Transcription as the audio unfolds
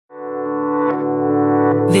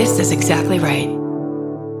This is exactly right.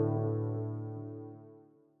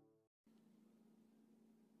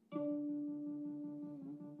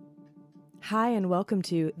 Hi, and welcome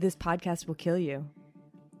to This Podcast Will Kill You.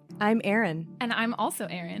 I'm Erin. And I'm also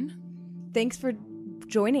Erin. Thanks for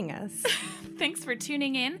joining us. Thanks for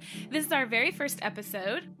tuning in. This is our very first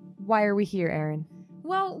episode. Why are we here, Erin?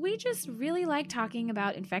 Well, we just really like talking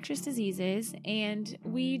about infectious diseases, and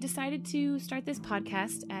we decided to start this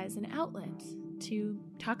podcast as an outlet to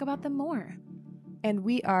talk about them more. And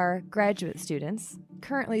we are graduate students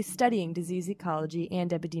currently studying disease ecology and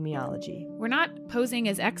epidemiology. We're not posing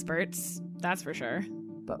as experts, that's for sure.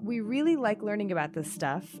 But we really like learning about this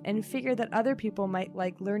stuff and figure that other people might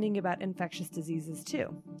like learning about infectious diseases too.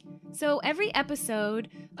 So every episode,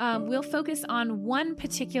 we'll focus on one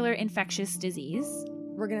particular infectious disease.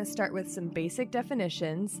 We're going to start with some basic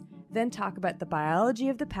definitions, then talk about the biology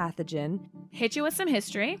of the pathogen, hit you with some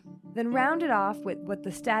history, then round it off with what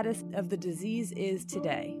the status of the disease is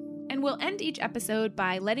today. And we'll end each episode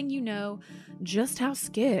by letting you know just how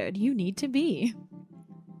scared you need to be.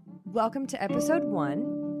 Welcome to episode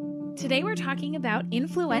 1. Today we're talking about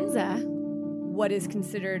influenza. What is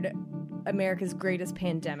considered America's greatest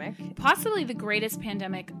pandemic. Possibly the greatest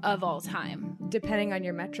pandemic of all time. Depending on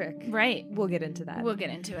your metric. Right. We'll get into that. We'll get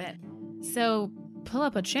into it. So pull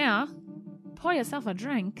up a chair, pour yourself a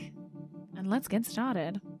drink, and let's get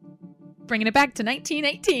started. Bringing it back to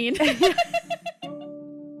 1918.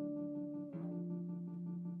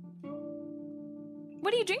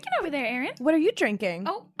 What are you drinking over there, Erin? What are you drinking?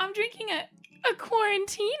 Oh, I'm drinking a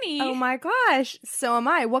quarantini. Oh my gosh. So am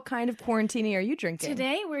I. What kind of quarantini are you drinking?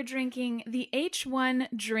 Today we're drinking the H1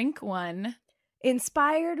 Drink One.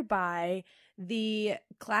 Inspired by the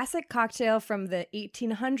classic cocktail from the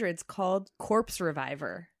 1800s called Corpse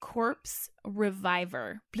Reviver. Corpse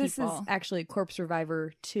Reviver, people. This is actually Corpse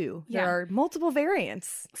Reviver 2. Yeah. There are multiple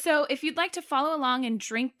variants. So if you'd like to follow along and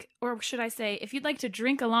drink, or should I say, if you'd like to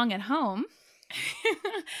drink along at home,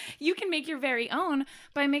 you can make your very own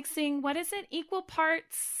by mixing, what is it, equal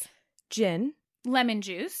parts? Gin. Lemon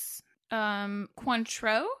juice.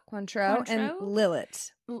 Cointreau, and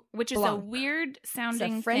Lillet. which is Blanc. a weird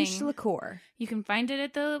sounding It's a French thing. liqueur. You can find it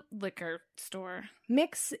at the liquor store.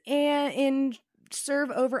 Mix and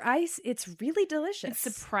serve over ice. It's really delicious.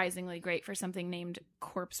 It's surprisingly great for something named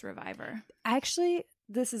Corpse Reviver. Actually,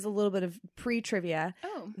 this is a little bit of pre-trivia.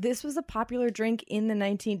 Oh. This was a popular drink in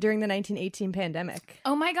during the 1918 pandemic.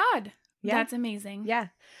 Oh my God. Yeah. That's amazing. Yeah.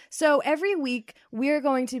 So every week we're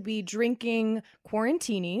going to be drinking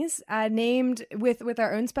quarantinis, named with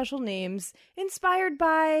our own special names, inspired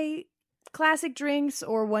by classic drinks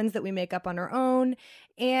or ones that we make up on our own.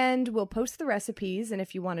 And we'll post the recipes. And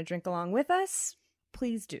if you want to drink along with us,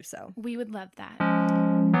 please do so. We would love that.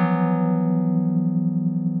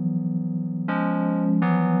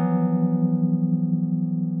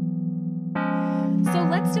 So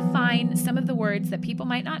let's define some of the words that people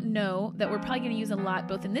might not know that we're probably going to use a lot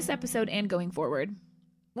both in this episode and going forward.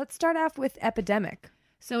 Let's start off with epidemic.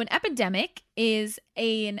 So an epidemic is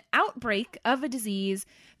an outbreak of a disease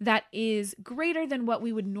that is greater than what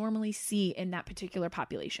we would normally see in that particular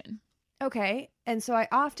population. Okay. And so I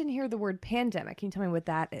often hear the word pandemic. Can you tell me what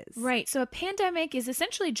that is? Right. So a pandemic is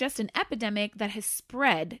essentially just an epidemic that has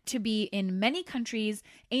spread to be in many countries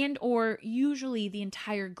and or usually the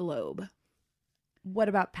entire globe. What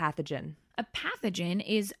about pathogen? A pathogen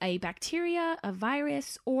is a bacteria, a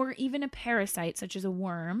virus, or even a parasite, such as a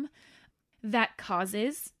worm, that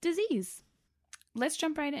causes disease. Let's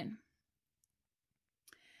jump right in.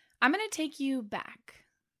 I'm going to take you back,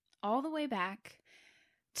 all the way back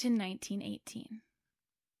to 1918.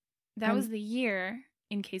 That was the year,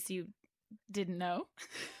 in case you didn't know,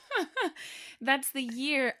 that's the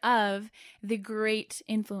year of the Great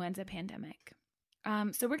Influenza pandemic.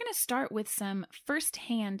 So we're going to start with some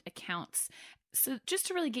firsthand accounts. So just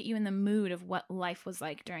to really get you in the mood of what life was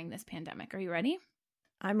like during this pandemic. Are you ready?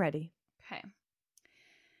 I'm ready. Okay.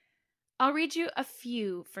 I'll read you a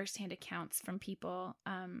few firsthand accounts from people,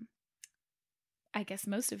 I guess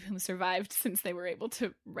most of whom survived since they were able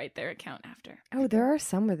to write their account after. Oh, there are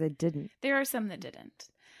some where they didn't. There are some that didn't.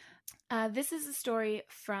 This is a story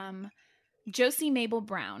from Josie Mabel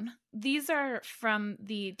Brown. These are from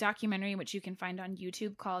the documentary, which you can find on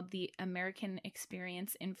YouTube, called The American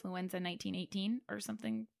Experience Influenza 1918 or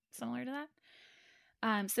something similar to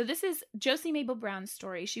that. So this is Josie Mabel Brown's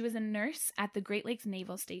story. She was a nurse at the Great Lakes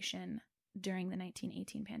Naval Station during the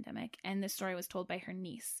 1918 pandemic, and this story was told by her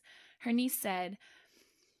niece. Her niece said,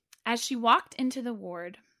 as she walked into the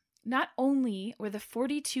ward, not only were the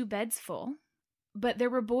 42 beds full, but there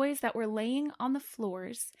were boys that were laying on the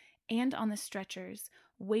floors and on the stretchers,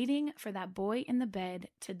 waiting for that boy in the bed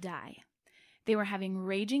to die. They were having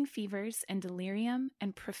raging fevers and delirium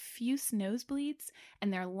and profuse nosebleeds,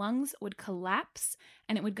 and their lungs would collapse,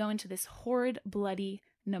 and it would go into this horrid, bloody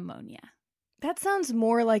pneumonia. That sounds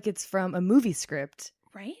more like it's from a movie script,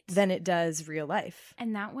 right? Than it does real life.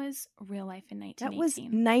 And that was real life in 1918. That was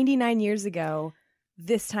 99 years ago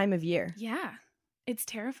this time of year. Yeah. It's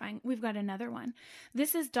terrifying. We've got another one.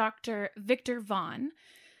 This is Dr. Victor Vaughn,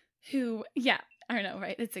 who, I know,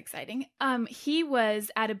 right? It's exciting. He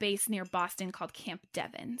was at a base near Boston called Camp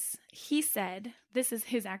Devens. He said, this is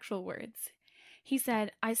his actual words. He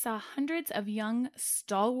said, "I saw hundreds of young,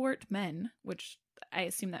 stalwart men," which I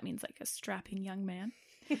assume that means like a strapping young man,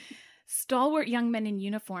 "stalwart young men in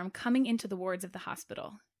uniform coming into the wards of the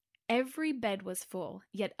hospital. Every bed was full,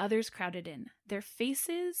 yet others crowded in. Their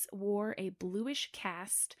faces wore a bluish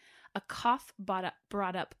cast. A cough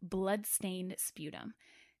brought up blood-stained sputum.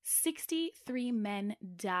 63 men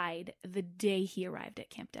died the day he arrived at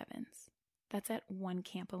Camp Devens. That's at one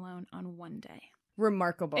camp alone on one day."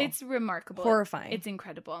 Remarkable. It's remarkable. Horrifying. It's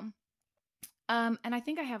incredible. And I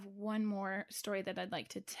think I have one more story that I'd like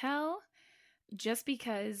to tell, just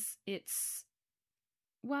because it's...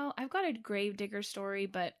 Well, I've got a gravedigger story,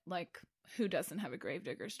 but like, who doesn't have a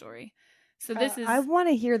gravedigger story? So this is... I want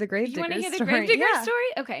to hear the gravedigger story. You want to hear the gravedigger story?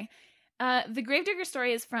 Okay. The gravedigger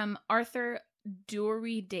story is from Arthur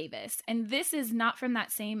Dury Davis. And this is not from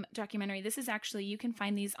that same documentary. This is actually, you can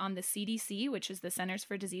find these on the CDC, which is the Centers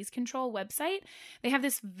for Disease Control website. They have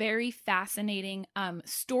this very fascinating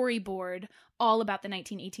storyboard all about the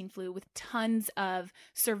 1918 flu with tons of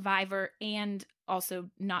survivor and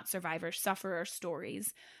also not survivor, sufferer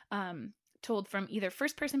stories told from either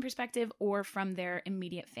first-person perspective or from their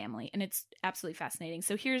immediate family. And it's absolutely fascinating.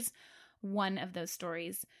 So here's one of those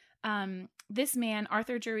stories. This man,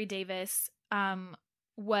 Arthur Dury Davis,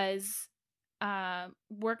 was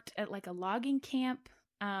worked at like a logging camp,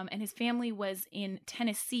 and his family was in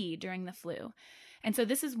Tennessee during the flu. And so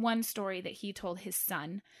this is one story that he told his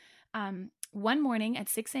son. "One morning at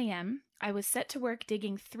 6 a.m., I was set to work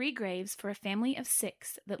digging 3 graves for a family of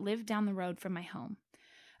 6 that lived down the road from my home.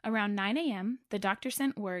 Around 9 a.m., the doctor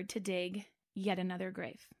sent word to dig yet another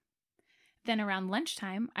grave. Then around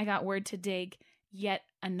lunchtime, I got word to dig yet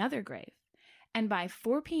another grave. And by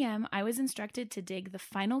 4 p.m., I was instructed to dig the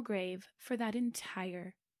final grave for that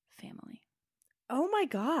entire family." Oh my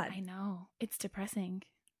God. I know. It's depressing.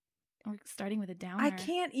 We're starting with a downer. I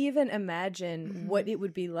can't even imagine what it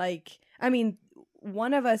would be like. I mean,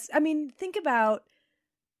 think about,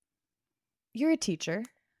 you're a teacher.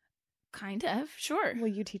 Kind of, sure. Well,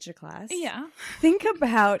 you teach a class. Yeah. Think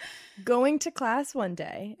about going to class one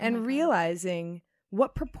day Oh my and God. realizing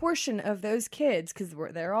what proportion of those kids, because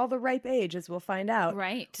they're all the ripe age, as we'll find out,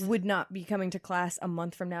 Right. would not be coming to class a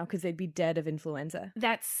month from now because they'd be dead of influenza.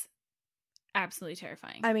 That's absolutely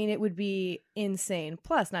terrifying. I mean, it would be insane.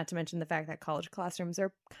 Plus, not to mention the fact that college classrooms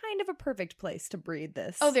are kind of a perfect place to breed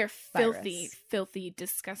this. Oh, they're filthy, virus. filthy,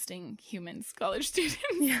 disgusting humans, college students.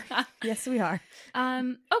 Yeah. Yes, we are.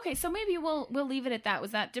 Okay, so maybe we'll leave it at that.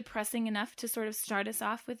 Was that depressing enough to sort of start us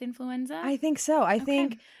off with influenza? I think so. I Okay.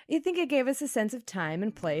 think it gave us a sense of time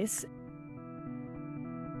and place.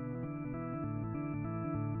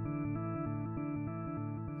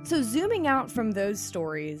 So zooming out from those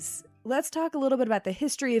stories, let's talk a little bit about the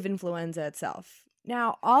history of influenza itself.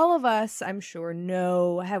 Now, all of us, I'm sure,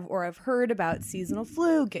 have heard about seasonal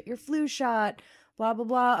flu, get your flu shot, blah, blah,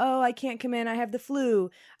 blah. Oh, I can't come in, I have the flu.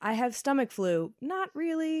 I have stomach flu. Not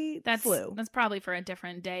really flu. That's probably for a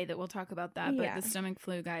different day that we'll talk about that. But Yeah. the stomach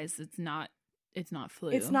flu, guys, it's not flu.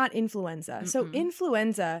 It's not influenza. So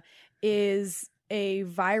influenza is a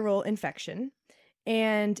viral infection,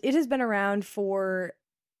 and it has been around for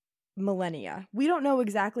millennia. We don't know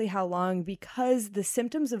exactly how long because the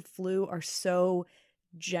symptoms of flu are so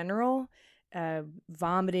general.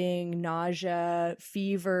 Vomiting, nausea,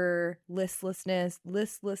 fever, listlessness.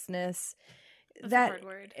 That's a hard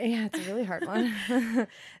word. Yeah, it's a really hard one.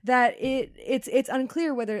 That it's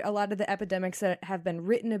unclear whether a lot of the epidemics that have been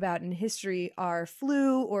written about in history are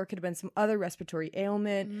flu or could have been some other respiratory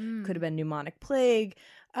ailment, could have been pneumonic plague.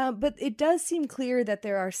 But it does seem clear that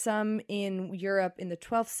there are some in Europe in the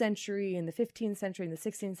 12th century, in the 15th century, in the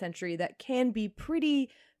 16th century that can be pretty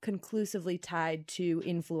conclusively tied to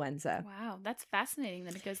influenza. Wow, that's fascinating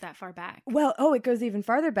that it goes that far back. Well, it goes even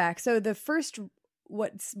farther back. So the first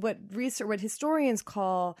what historians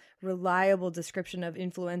call reliable description of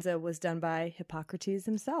influenza was done by Hippocrates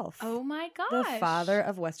himself. Oh my gosh. The father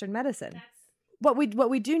of Western medicine. What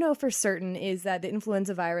we do know for certain is that the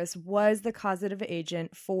influenza virus was the causative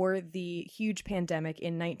agent for the huge pandemic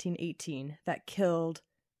in 1918 that killed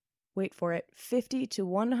wait for it, 50 to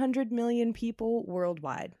 100 million people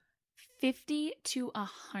worldwide. 50 to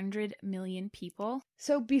 100 million people.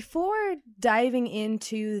 So before diving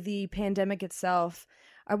into the pandemic itself,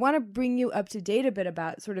 I want to bring you up to date a bit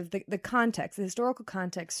about sort of the context, the historical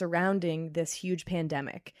context surrounding this huge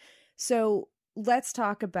pandemic. So let's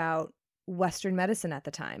talk about Western medicine at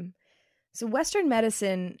the time. So Western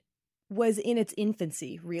medicine was in its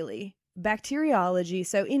infancy, really. Bacteriology,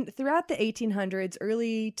 so throughout the 1800s,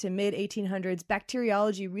 early to mid 1800s,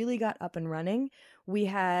 bacteriology really got up and running. We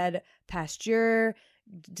had Pasteur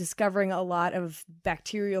discovering a lot of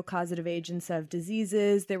bacterial causative agents of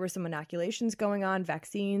diseases. There were some inoculations going on,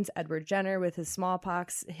 vaccines. Edward Jenner with his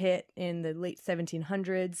smallpox hit in the late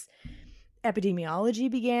 1700s.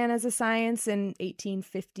 Epidemiology began as a science in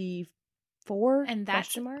 1854. And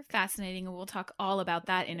that's fascinating. And we'll talk all about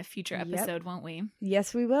that in a future episode, won't we?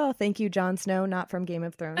 Yes, we will. Thank you, Jon Snow, not from Game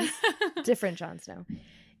of Thrones. Different Jon Snow.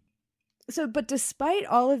 So, but despite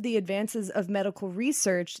all of the advances of medical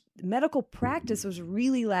research, medical practice was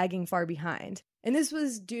really lagging far behind. And this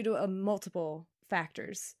was due to multiple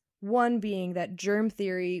factors. One being that germ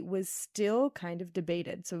theory was still kind of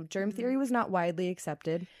debated. So germ theory was not widely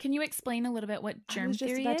accepted. Can you explain a little bit what germ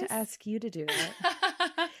theory is? I was just about to ask you to do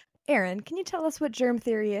that. Erin, can you tell us what germ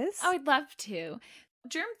theory is? Oh, I'd love to.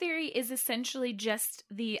 Germ theory is essentially just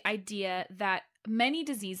the idea that many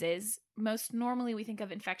diseases, most normally we think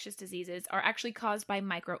of infectious diseases, are actually caused by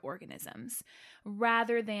microorganisms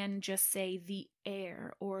rather than just say the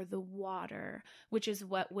air or the water, which is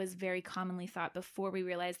what was very commonly thought before we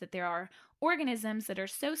realized that there are organisms that are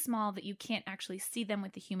so small that you can't actually see them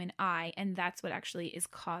with the human eye, and that's what actually is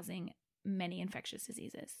causing many infectious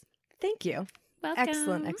diseases. Thank you. Welcome.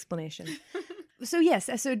 Excellent explanation. So yes,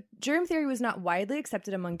 so germ theory was not widely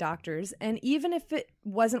accepted among doctors, and even if it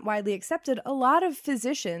wasn't widely accepted, a lot of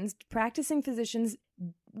physicians, practicing physicians,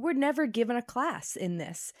 were never given a class in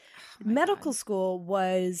this. Medical school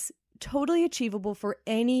was totally achievable for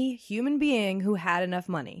any human being who had enough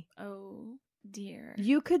money. Oh dear.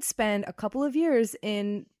 You could spend a couple of years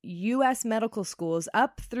in U.S. medical schools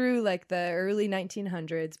up through like the early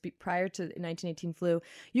 1900s, prior to the 1918 flu.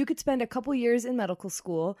 You could spend a couple years in medical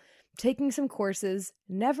school taking some courses,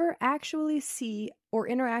 never actually see or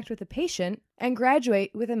interact with a patient, and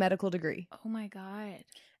graduate with a medical degree. Oh my God.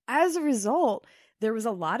 As a result, there was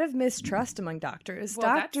a lot of mistrust among doctors.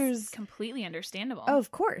 Well, that's completely understandable. Oh,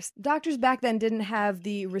 of course. Doctors back then didn't have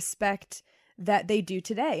the respect that they do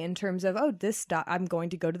today in terms of, I'm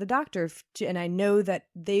going to go to the doctor and I know that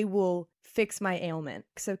they will fix my ailment.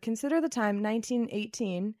 So consider the time,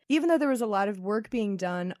 1918. Even though there was a lot of work being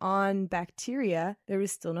done on bacteria, there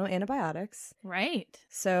was still no antibiotics. Right.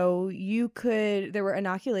 So there were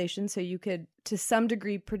inoculations, so you could, to some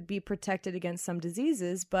degree, be protected against some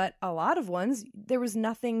diseases, but a lot of ones, there was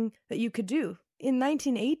nothing that you could do. In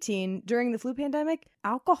 1918, during the flu pandemic,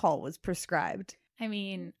 alcohol was prescribed. I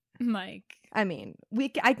mean, Mike. I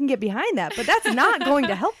can get behind that, but that's not going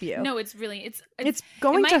to help you. No, it's going to hurt you.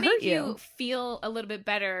 It might make you feel a little bit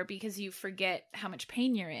better because you forget how much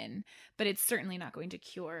pain you're in, but it's certainly not going to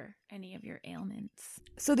cure any of your ailments.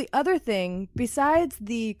 So the other thing, besides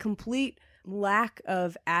the complete lack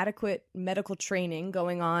of adequate medical training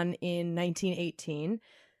going on in 1918,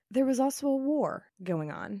 there was also a war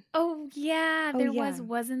going on. Oh, yeah.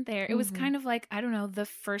 Wasn't there? It was kind of like, I don't know, the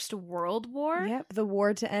First World War? Yep, the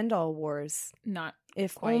war to end all wars. Not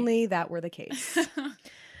If quite. only that were the case.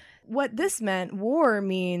 What this meant, war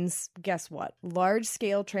means, guess what?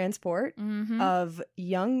 Large-scale transport of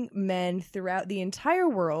young men throughout the entire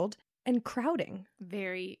world and crowding.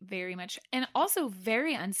 Very, very much. And also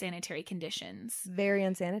very unsanitary conditions. Very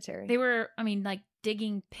unsanitary. They were, like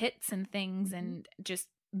digging pits and things and just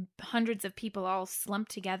hundreds of people all slumped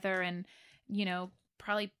together and,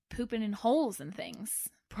 probably pooping in holes and things.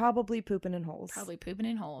 Probably pooping in holes.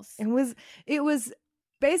 It was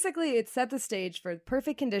basically, it set the stage for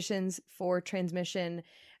perfect conditions for transmission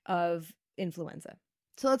of influenza.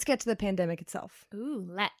 So let's get to the pandemic itself. Ooh,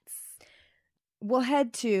 let's. We'll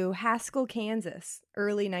head to Haskell, Kansas,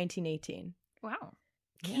 early 1918. Wow.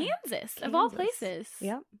 Kansas, of all places.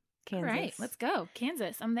 Yep. Kansas. All right, let's go.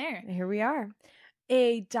 Kansas, I'm there. Here we are.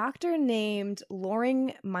 A doctor named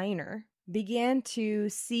Loring Miner began to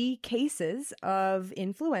see cases of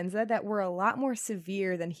influenza that were a lot more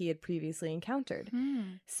severe than he had previously encountered.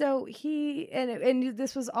 So and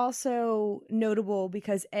this was also notable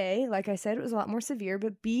because A, like I said, it was a lot more severe,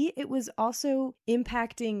 but B, it was also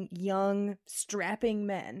impacting young, strapping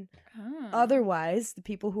men. Otherwise, the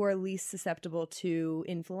people who are least susceptible to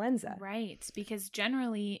influenza. Right, because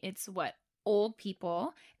generally it's old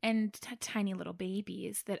people and tiny little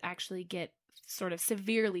babies that actually get sort of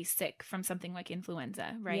severely sick from something like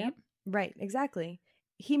influenza, right? Yep. Right, exactly.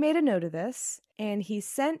 He made a note of this, and he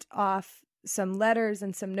sent off some letters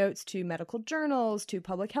and some notes to medical journals, to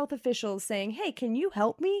public health officials saying, hey, can you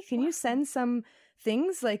help me? Can you send some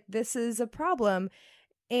things? Like, this is a problem.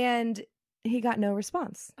 And he got no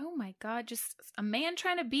response. Oh my God, just a man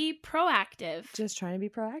trying to be proactive. Just trying to be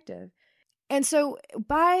proactive. And so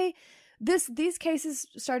by these cases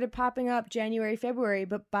started popping up January, February,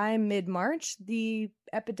 but by mid-March, the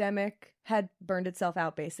epidemic had burned itself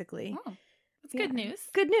out, basically. Oh, that's good news.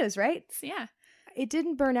 Good news, right? Yeah. It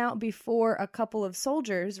didn't burn out before a couple of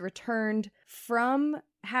soldiers returned from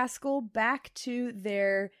Haskell back to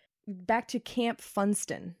Camp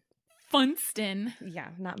Funston. Funston. Yeah,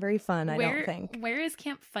 not very fun, I don't think. Where is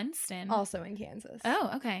Camp Funston? Also in Kansas.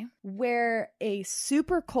 Oh, okay. Where a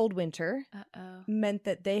super cold winter meant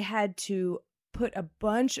that they had to put a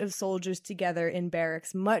bunch of soldiers together in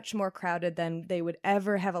barracks, much more crowded than they would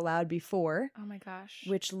ever have allowed before. Oh my gosh.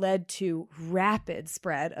 Which led to rapid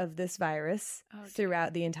spread of this virus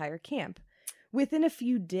throughout the entire camp. Within a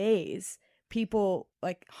few days, people,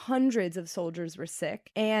 like hundreds of soldiers, were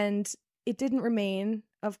sick, and it didn't remain,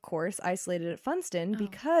 of course, isolated at Funston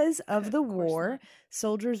because of the war.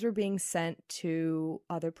 Soldiers were being sent to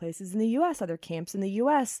other places in the U.S., other camps in the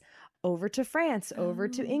U.S., over to France, over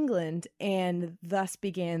to England, and thus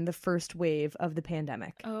began the first wave of the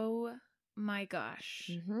pandemic. Oh my gosh.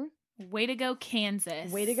 Mm-hmm. Way to go,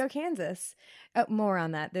 Kansas. Way to go, Kansas. More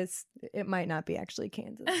on that. It might not be actually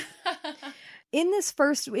Kansas. In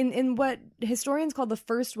what historians call the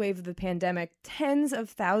first wave of the pandemic, tens of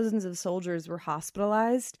thousands of soldiers were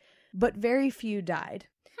hospitalized, but very few died,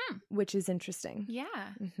 which is interesting. Yeah.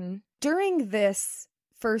 Mm-hmm. During this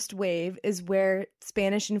first wave is where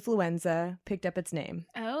Spanish influenza picked up its name.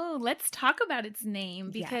 Oh, let's talk about its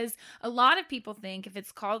name, because a lot of people think if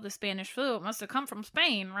it's called the Spanish flu, it must have come from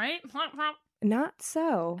Spain, right? Not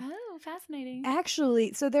so. Oh, fascinating.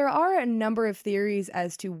 Actually, so there are a number of theories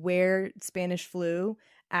as to where Spanish flu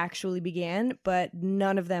actually began, but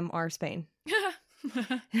none of them are Spain.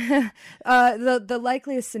 The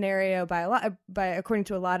likeliest scenario according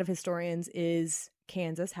to a lot of historians is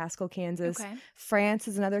Kansas, Haskell, Kansas. Okay. France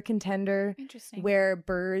is another contender. Interesting. Where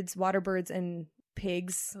water birds and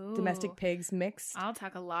pigs, domestic pigs, mix. I'll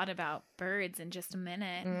talk a lot about birds in just a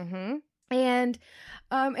minute. Mm-hmm.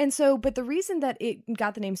 And so, but the reason that it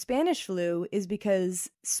got the name Spanish flu is because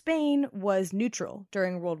Spain was neutral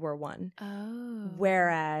during World War I. Oh.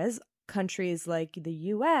 Whereas countries like the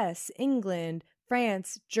U.S., England,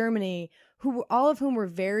 France, Germany, all of whom were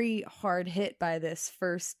very hard hit by this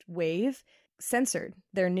first wave, censored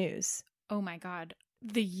their news. Oh my God.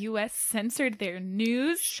 The U.S. censored their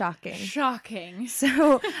news? Shocking.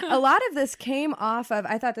 So a lot of this came off of,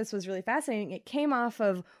 I thought this was really fascinating, it came off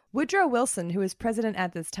of Woodrow Wilson, who was president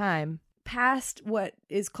at this time, passed what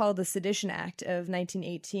is called the Sedition Act of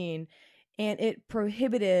 1918, and it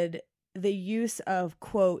prohibited the use of,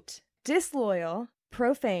 quote, disloyal,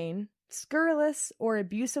 profane, scurrilous, or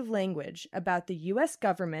abusive language about the U.S.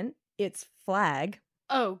 government, its flag.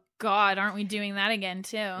 Oh, God, aren't we doing that again,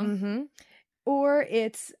 too? Mm-hmm. Or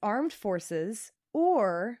its armed forces,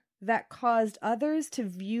 or that caused others to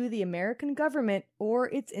view the American government or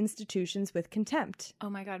its institutions with contempt. Oh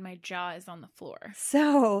my God, my jaw is on the floor.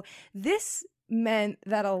 So this meant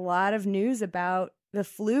that a lot of news about the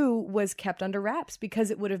flu was kept under wraps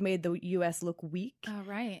because it would have made the U.S. look weak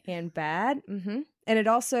and bad. Mm-hmm. And it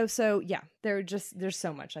also, there's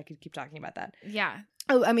so much. I could keep talking about that. Yeah.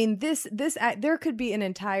 Oh, I mean, there could be an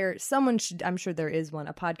entire, I'm sure there is one,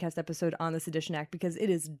 a podcast episode on the Sedition Act because it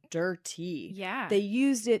is dirty. Yeah. They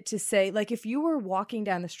used it to say, like, if you were walking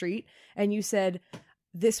down the street and you said,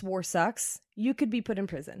 this war sucks, you could be put in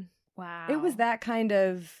prison. Wow. It was that kind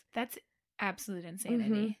of. That's absolute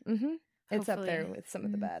insanity. Mm-hmm, mm-hmm. It's up there with some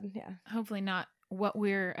of the bad, yeah. Hopefully not what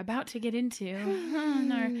we're about to get into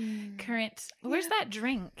in our current... Where's that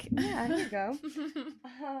drink? Yeah, here you go.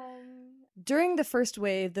 During the first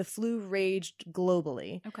wave, the flu raged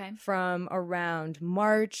globally. Okay. From around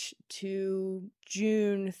March to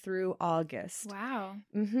June through August. Wow.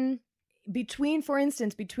 Mm-hmm. For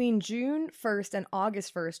instance, between June 1st and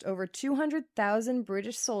August 1st, over 200,000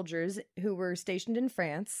 British soldiers who were stationed in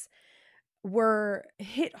France were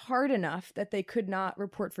hit hard enough that they could not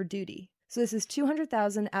report for duty. So this is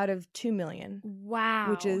 200,000 out of 2 million. Wow.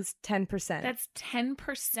 Which is 10%. That's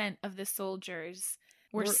 10% of the soldiers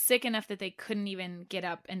were sick enough that they couldn't even get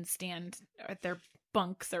up and stand at their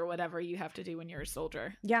bunks or whatever you have to do when you're a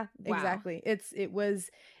soldier. Yeah, wow. Exactly. It was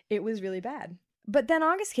really bad. But then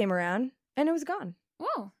August came around and it was gone.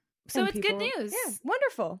 Whoa. So it's good news. Yeah,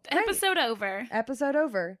 wonderful. Episode over. Episode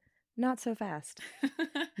over. not so fast.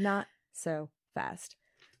 Not so fast.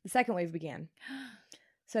 The second wave began.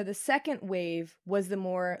 So the second wave was the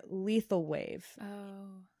more lethal wave.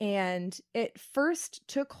 Oh. And it first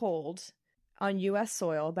took hold on U.S.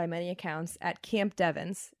 soil, by many accounts, at Camp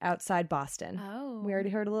Devens outside Boston. Oh. We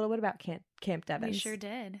already heard a little bit about Camp Devens. We sure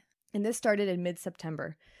did. And this started in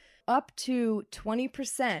mid-September. Up to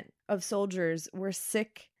 20% of soldiers were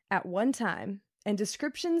sick at one time, and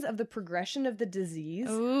descriptions of the progression of the disease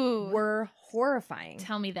were horrifying.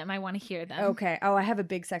 Tell me them. I want to hear them. Okay. Oh, I have a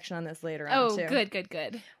big section on this later on, too. Oh,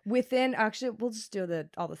 good. Actually, we'll just do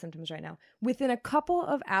all the symptoms right now. Within a couple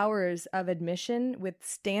of hours of admission with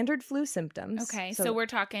standard flu symptoms. Okay, so we're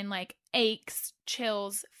talking like aches,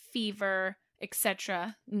 chills, fever,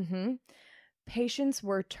 etc. Mm-hmm. Patients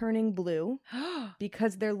were turning blue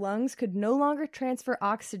because their lungs could no longer transfer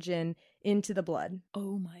oxygen into the blood.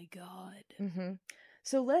 Oh my God. Mm-hmm.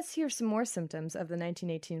 So let's hear some more symptoms of the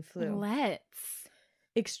 1918 flu. Let's.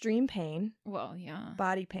 Extreme pain. Well, yeah.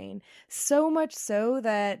 Body pain. So much so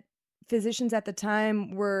that physicians at the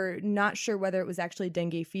time were not sure whether it was actually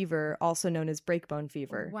dengue fever, also known as breakbone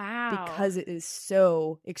fever. Wow. Because it is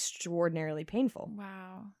so extraordinarily painful.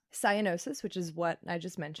 Wow. Cyanosis, which is what I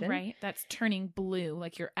just mentioned. Right. That's turning blue,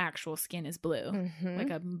 like your actual skin is blue, like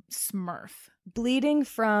a smurf. Bleeding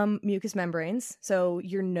from mucous membranes, so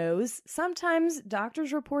your nose. Sometimes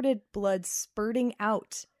doctors reported blood spurting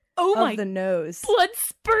out of the nose. Blood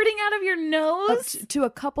spurting out of your nose? Up to a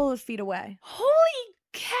couple of feet away. Holy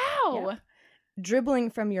cow! Yeah. Dribbling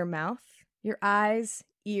from your mouth, your eyes,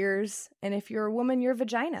 ears, and if you're a woman, your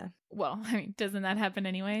vagina. Well, I mean, doesn't that happen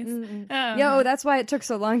anyways? That's why it took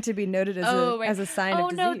so long to be noted as a sign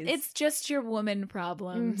of disease. Oh, no, it's just your woman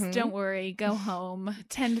problems. Don't worry. Go home.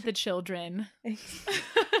 Tend the children.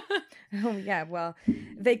 Oh, yeah. Well,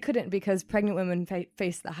 they couldn't because pregnant women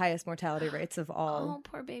face the highest mortality rates of all. Oh,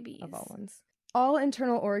 poor babies. Of all ones. All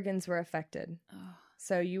internal organs were affected. Oh.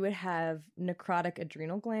 So you would have necrotic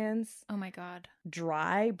adrenal glands. Oh my God.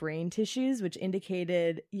 Dry brain tissues, which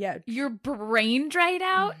indicated, your brain dried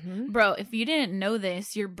out? Bro, if you didn't know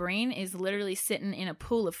this, your brain is literally sitting in a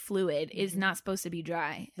pool of fluid. It's not supposed to be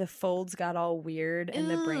dry. The folds got all weird and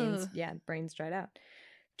the brains dried out.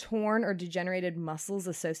 Torn or degenerated muscles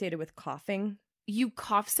associated with coughing. You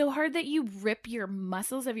cough so hard that you rip your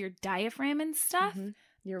muscles of your diaphragm and stuff?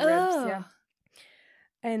 Your ribs, yeah.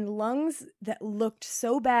 And lungs that looked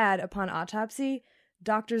so bad upon autopsy,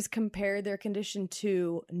 doctors compared their condition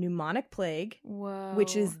to pneumonic plague,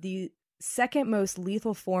 which is the second most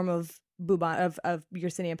lethal form of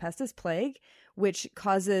Yersinia pestis plague, which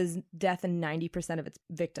causes death in 90% of its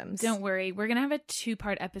victims. Don't worry. We're going to have a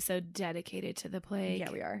 2-part episode dedicated to the plague.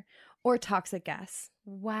 Yeah, we are. Or toxic gas.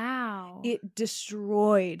 Wow. It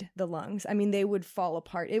destroyed the lungs. I mean, they would fall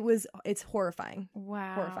apart. It's horrifying.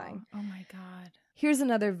 Wow. Horrifying. Oh my God. Here's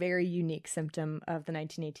another very unique symptom of the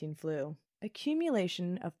 1918 flu.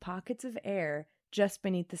 Accumulation of pockets of air just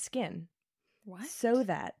beneath the skin. What? So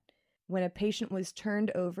that when a patient was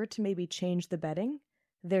turned over to maybe change the bedding,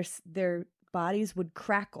 their bodies would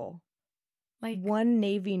crackle. Like one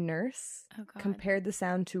Navy nurse compared the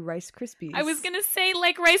sound to Rice Krispies. I was going to say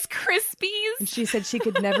like Rice Krispies. And she said she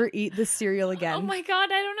could never eat the cereal again. Oh my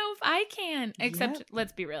God, I don't know if I can. Except,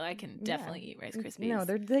 let's be real, I can definitely eat Rice Krispies. No,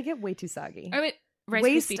 they get way too soggy. Oh, wait, Rice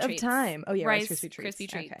Waste Krispie of treats. time. Oh yeah, Rice Krispie treats. Krispie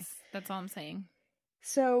treats. Okay. That's all I'm saying.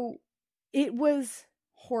 So it was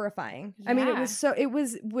horrifying. Yeah. I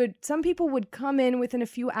mean, some people would come in within a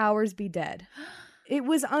few hours, be dead. It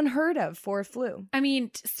was unheard of for a flu. I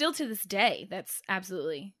mean, still to this day, that's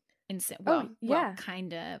absolutely insane. Well,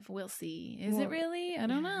 kind of. We'll see. Is it really? I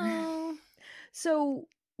don't know. So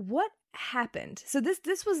what happened? So this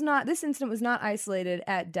incident was not isolated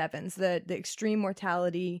at Devens. The extreme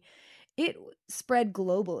mortality, it spread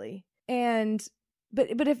globally. But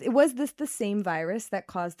if it was the same virus that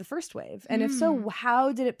caused the first wave, and if so,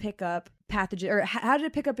 how did it pick up pathogen, or how did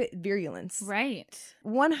it pick up virulence? Right.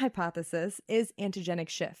 One hypothesis is antigenic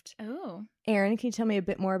shift. Oh, Erin, can you tell me a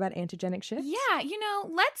bit more about antigenic shift? Yeah,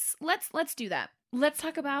 let's do that. Let's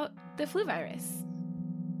talk about the flu virus.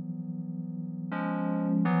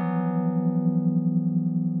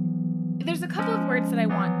 There's a couple of words that I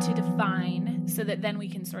want to define so that then we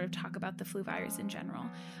can sort of talk about the flu virus in general.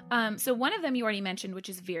 So one of them you already mentioned, which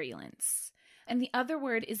is virulence. And the other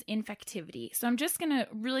word is infectivity. So I'm just going to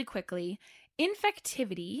really quickly,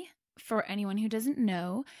 infectivity, for anyone who doesn't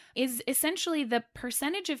know, is essentially the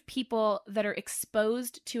percentage of people that are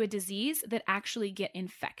exposed to a disease that actually get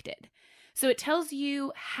infected. So it tells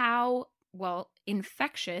you how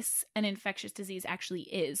infectious an infectious disease actually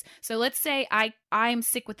is. So let's say I'm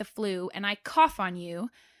sick with the flu and I cough on you.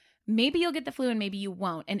 maybe you'll get the flu and maybe you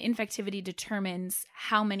won't. And infectivity determines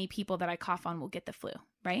how many people that I cough on will get the flu,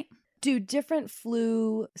 right? Do different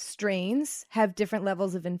flu strains have different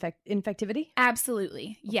levels of infectivity?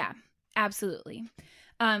 Absolutely. Yeah, absolutely.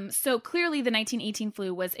 So clearly the 1918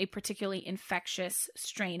 flu was a particularly infectious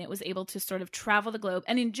strain. It was able to sort of travel the globe.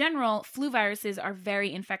 And in general, flu viruses are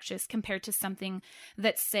very infectious compared to something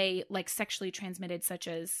that's, say, like sexually transmitted, such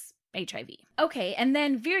as HIV. Okay, and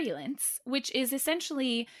then virulence, which is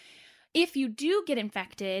essentially if you do get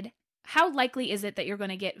infected, how likely is it that you're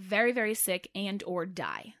going to get very, very sick and or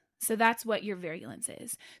die? So that's what your virulence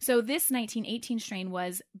is. So this 1918 strain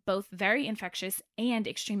was both very infectious and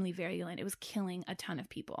extremely virulent. It was killing a ton of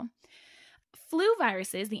people. Flu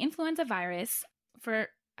viruses, the influenza virus, for,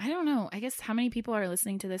 I don't know, I guess how many people are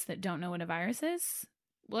listening to this that don't know what a virus is?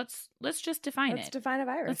 Let's just define it. Let's define a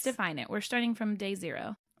virus. Let's define it. We're starting from day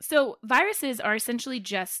 0. So viruses are essentially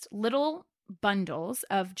just little bundles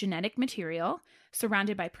of genetic material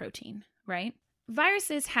surrounded by protein, right?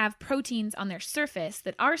 Viruses have proteins on their surface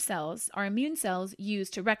that our cells, our immune cells, use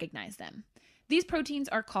to recognize them. These proteins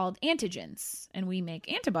are called antigens, and we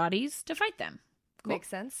make antibodies to fight them. Cool. Makes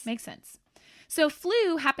sense. Makes sense. So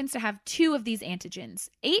flu happens to have 2 of these antigens,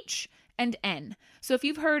 H and N. So if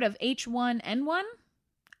you've heard of H1N1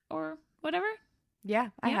 or whatever. Yeah,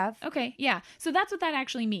 I have. Okay, yeah. So that's what that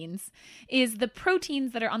actually means, is the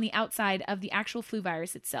proteins that are on the outside of the actual flu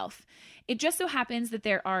virus itself. It just so happens that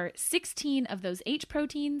there are 16 of those H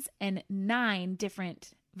proteins and 9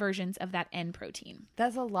 different versions of that N protein.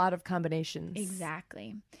 That's a lot of combinations.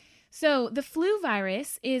 Exactly. So the flu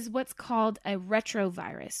virus is what's called a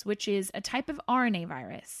retrovirus, which is a type of RNA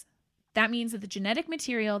virus. That means that the genetic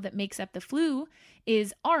material that makes up the flu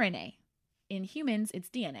is RNA. In humans, it's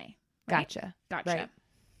DNA. Right? Gotcha. Right.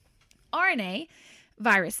 RNA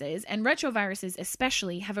viruses and retroviruses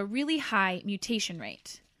especially have a really high mutation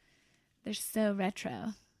rate. They're so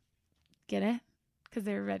retro. Get it? Because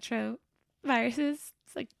they're retro viruses.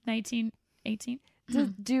 It's like 1918.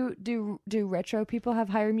 Do retro people have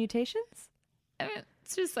higher mutations? I mean,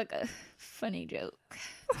 it's just like a funny joke.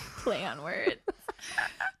 Play on words.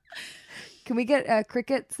 Can we get a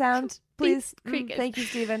cricket sound, please? Cricket. Thank you,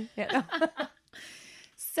 Stephen. Yeah.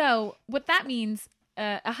 So what that means,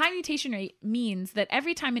 a high mutation rate means that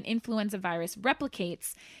every time an influenza virus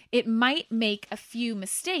replicates, it might make a few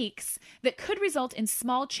mistakes that could result in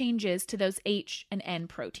small changes to those H and N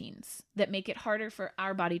proteins that make it harder for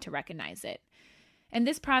our body to recognize it. And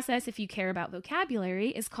this process, if you care about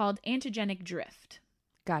vocabulary, is called antigenic drift.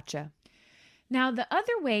 Gotcha. Now, the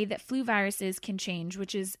other way that flu viruses can change,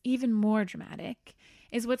 which is even more dramatic,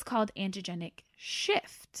 is what's called antigenic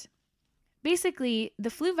shift. Basically, the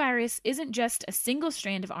flu virus isn't just a single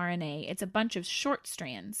strand of RNA, it's a bunch of short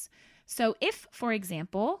strands. So if, for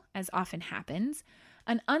example, as often happens,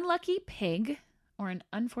 an unlucky pig or an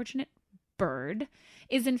unfortunate bird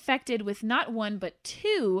is infected with not 1 but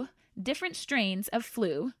 2 different strains of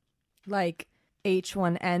flu. Like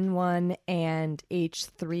H1N1 and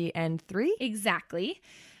H3N3? Exactly.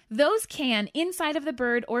 Those can, inside of the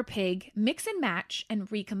bird or pig, mix and match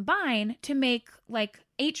and recombine to make like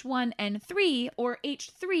H1N3 or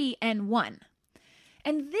H3N1.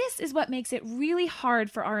 And this is what makes it really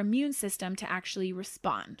hard for our immune system to actually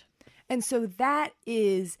respond. And so that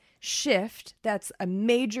is shift. That's a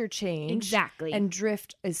major change. Exactly. And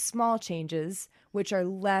drift is small changes, which are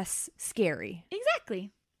less scary.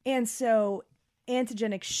 Exactly. And so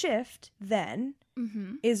antigenic shift then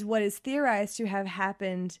is what is theorized to have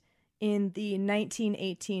happened in the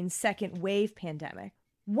 1918 second wave pandemic.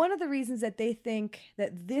 One of the reasons that they think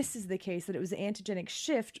that this is the case, that it was an antigenic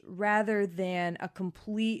shift rather than a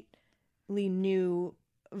completely new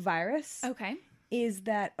virus, is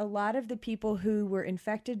that a lot of the people who were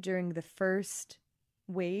infected during the first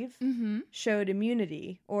wave showed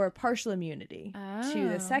immunity or partial immunity to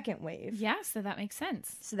the second wave. Yeah, so that makes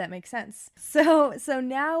sense. So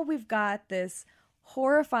now we've got this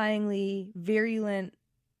horrifyingly virulent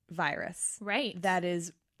virus. Right. That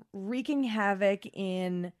is wreaking havoc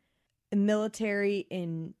in military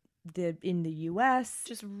in the US.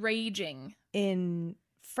 Just raging. In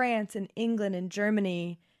France and England and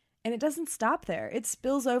Germany. And it doesn't stop there. It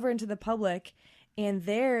spills over into the public, and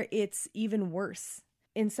there it's even worse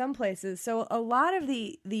in some places. So a lot of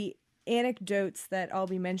the anecdotes that I'll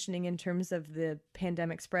be mentioning in terms of the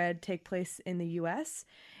pandemic spread take place in the US.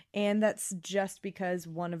 And that's just because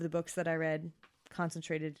one of the books that I read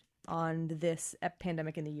concentrated on this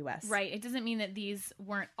pandemic in the US. Right. It doesn't mean that these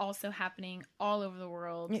weren't also happening all over the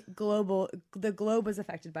world. The globe was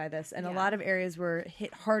affected by this, and a lot of areas were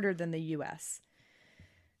hit harder than the US.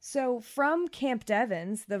 So from Camp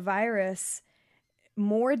Devens, the virus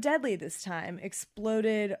more deadly this time,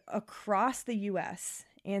 exploded across the U.S.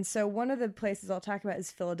 And so one of the places I'll talk about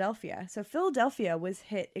is Philadelphia. So Philadelphia was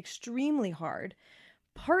hit extremely hard,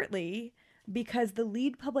 partly because the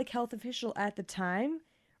lead public health official at the time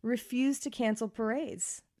refused to cancel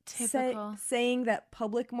parades. Typical. Saying that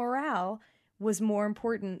public morale was more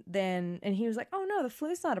important than, and he was like, oh no, the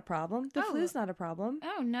flu's not a problem. The flu's not a problem.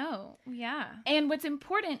 Oh no. Yeah. And what's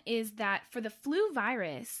important is that for the flu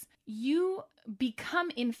virus, you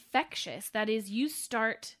become infectious. That is, you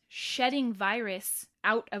start shedding virus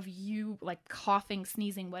out of you, like coughing,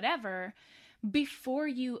 sneezing, whatever, before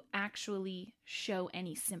you actually show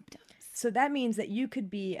any symptoms. So that means that you could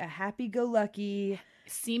be a happy-go-lucky,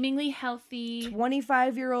 seemingly healthy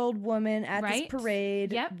 25-year-old woman at this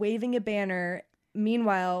parade, waving a banner,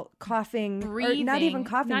 meanwhile coughing, breathing. Or not even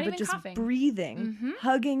coughing, but just breathing,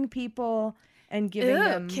 hugging people and giving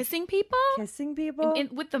them... Kissing people? Kissing people.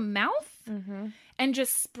 With the mouth? And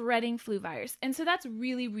just spreading flu virus. And so that's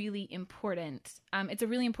really, really important. It's a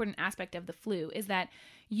really important aspect of the flu, is that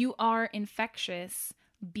you are infectious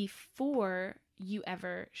before you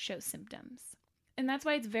ever show symptoms. And that's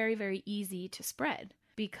why it's very, very easy to spread,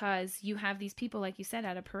 because you have these people, like you said,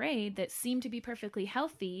 at a parade that seem to be perfectly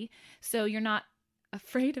healthy. So you're not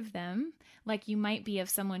afraid of them like you might be of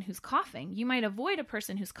someone who's coughing. You might avoid a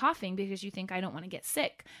person who's coughing because you think, I don't want to get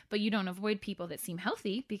sick, but you don't avoid people that seem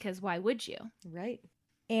healthy, because why would you? Right.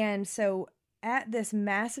 And so at this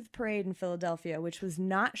massive parade in Philadelphia, which was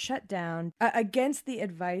not shut down, against the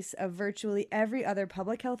advice of virtually every other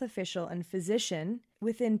public health official and physician,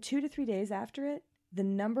 within 2 to 3 days after it, the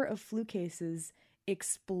number of flu cases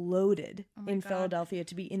exploded in Philadelphia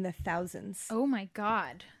to be in the thousands. Oh my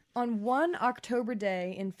God. On one October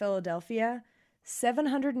day in Philadelphia,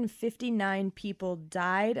 759 people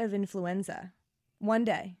died of influenza. One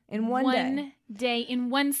day. In one day. One day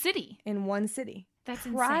in one city. In one city. That's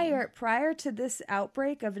insane. Prior to this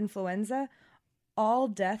outbreak of influenza, all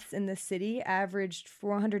deaths in the city averaged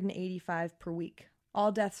 485 per week.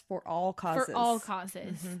 All deaths for all causes. For all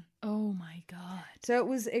causes. Oh my God. So it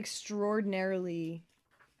was extraordinarily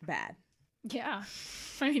bad. Yeah.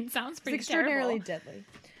 I mean, sounds pretty extraordinarily deadly.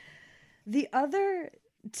 The other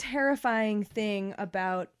terrifying thing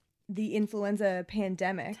about the influenza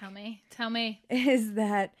pandemic... Tell me. ...is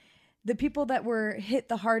that the people that were hit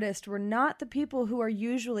the hardest were not the people who are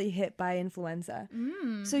usually hit by influenza.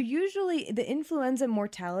 So usually the influenza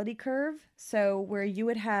mortality curve, so where you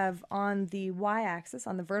would have on the y-axis,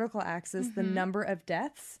 on the vertical axis, the number of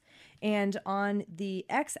deaths, and on the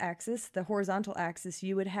x-axis, the horizontal axis,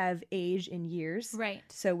 you would have age in years. Right.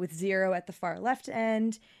 So with 0 at the far left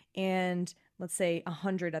end and let's say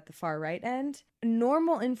 100 at the far right end.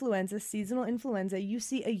 Normal influenza, seasonal influenza, you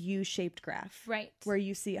see a U-shaped graph. Right. Where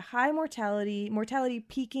you see a high mortality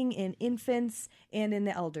peaking in infants and in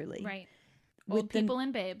the elderly. Right. Old people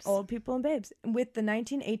and babes. Old people and babes. With the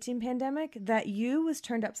 1918 pandemic, that U was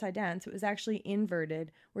turned upside down. So it was actually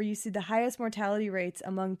inverted, where you see the highest mortality rates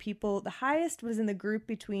among people. The highest was in the group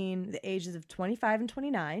between the ages of 25 and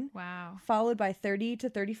 29. Wow. Followed by 30 to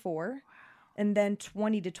 34. Wow. And then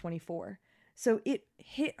 20 to 24. So it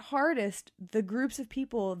hit hardest the groups of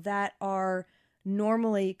people that are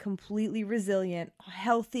normally completely resilient,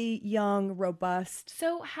 healthy, young, robust.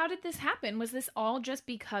 So how did this happen? Was this all just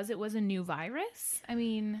because it was a new virus? I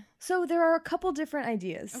mean... So there are a couple different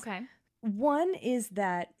ideas. Okay. One is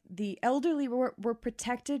that the elderly were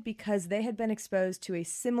protected because they had been exposed to a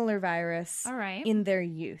similar virus in their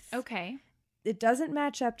youth. Okay. It doesn't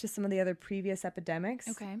match up to some of the other previous epidemics,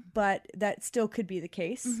 but that still could be the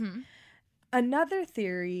case. Another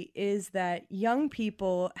theory is that young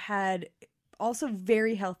people had also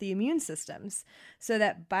very healthy immune systems, so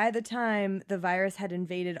that by the time the virus had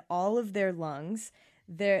invaded all of their lungs,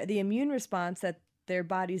 the immune response that their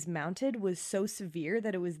bodies mounted was so severe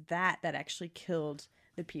that it was that actually killed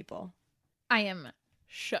the people. I am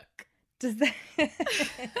shook. Does that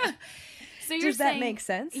Does that make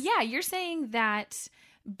sense? Yeah, you're saying that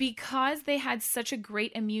because they had such a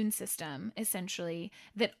great immune system, essentially,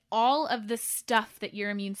 that all of the stuff that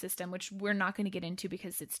your immune system, which we're not going to get into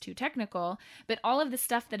because it's too technical, but all of the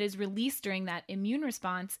stuff that is released during that immune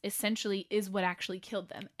response essentially is what actually killed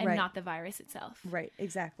them and not the virus itself. Right,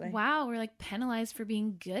 exactly. Wow, we're like penalized for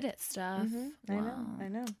being good at stuff. Wow. I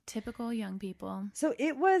know. Typical young people. So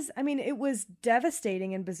it was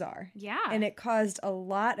devastating and bizarre. Yeah. And it caused a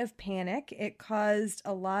lot of panic. It caused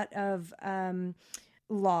a lot of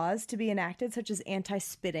laws to be enacted, such as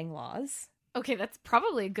anti-spitting laws. Okay, that's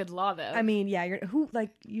probably a good law, though. I mean, yeah,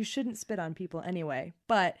 you shouldn't spit on people anyway,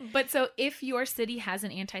 but so if your city has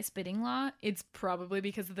an anti-spitting law, it's probably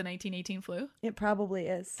because of the 1918 flu? it probably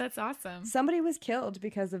is. That's awesome. Somebody was killed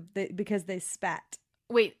because they spat.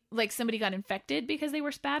 Wait, like somebody got infected because they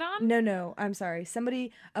were spat on? No, I'm sorry.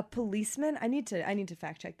 A policeman, I need to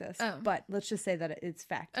fact check this, but let's just say that it's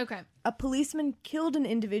fact. Okay. A policeman killed an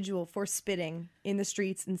individual for spitting in the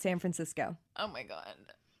streets in San Francisco. Oh my God.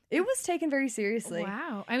 It was taken very seriously.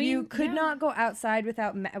 Wow. I mean, you could not go outside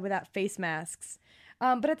without face masks.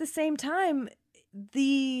 But at the same time,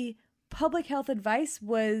 the public health advice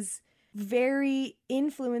was very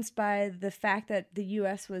influenced by the fact that the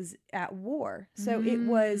U.S. was at war. So it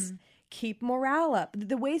was keep morale up.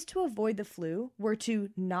 The ways to avoid the flu were to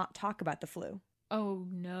not talk about the flu. Oh,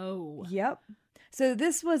 no. Yep. So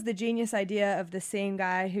this was the genius idea of the same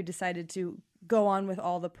guy who decided to go on with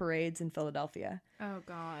all the parades in Philadelphia. Oh,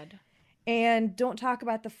 God. And don't talk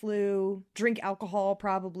about the flu, drink alcohol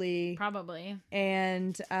probably,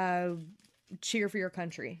 and cheer for your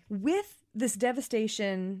country. With this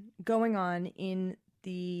devastation going on in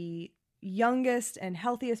the youngest and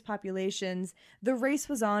healthiest populations, the race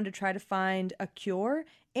was on to try to find a cure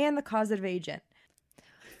and the causative agent.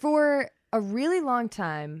 For a really long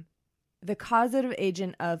time, the causative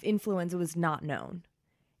agent of influenza was not known.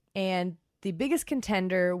 And the biggest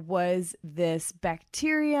contender was this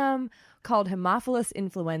bacterium called Haemophilus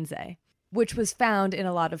influenzae, which was found in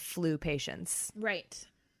a lot of flu patients. Right.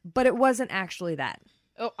 But it wasn't actually that.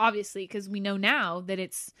 Oh, obviously, because we know now that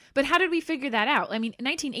it's... But how did we figure that out? I mean, in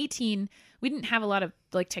 1918, we didn't have a lot of,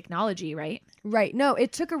 technology, right? Right. No,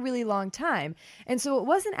 it took a really long time. And so it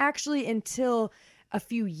wasn't actually until a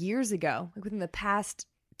few years ago, within the past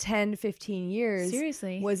 10, 15 years,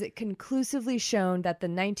 seriously, was it conclusively shown that the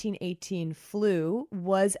 1918 flu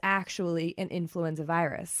was actually an influenza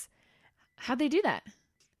virus. How'd they do that?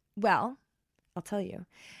 Well, I'll tell you.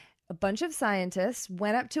 A bunch of scientists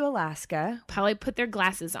went up to Alaska. Probably put their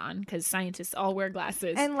glasses on, because scientists all wear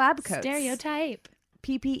glasses. And lab coats. Stereotype.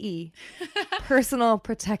 PPE. Personal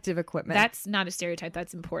protective equipment. That's not a stereotype.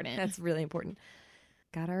 That's important. That's really important.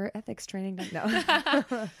 Got our ethics training done.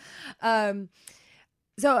 No.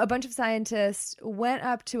 So a bunch of scientists went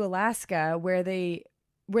up to Alaska where there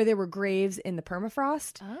were graves in the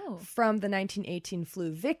permafrost from the 1918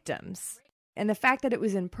 flu victims. And the fact that it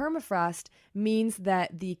was in permafrost means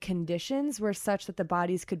that the conditions were such that the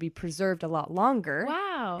bodies could be preserved a lot longer.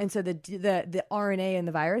 Wow. And so the RNA and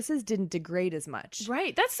the viruses didn't degrade as much.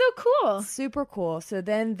 Right. That's so cool. Super cool. So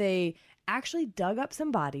then they actually dug up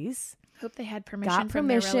some bodies. Hope they had permission from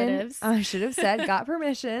their relatives. I should have said got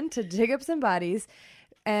permission to dig up some bodies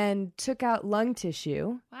and took out lung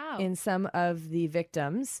tissue in some of the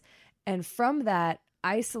victims. And from that,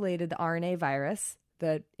 isolated the RNA virus,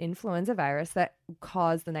 the influenza virus that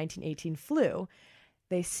caused the 1918 flu.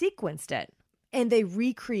 They sequenced it and they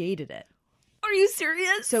recreated it. Are you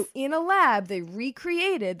serious? So in a lab, they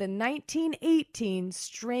recreated the 1918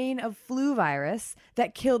 strain of flu virus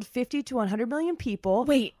that killed 50 to 100 million people.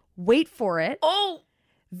 Wait for it. Oh!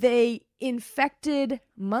 They infected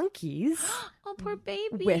monkeys. Oh, poor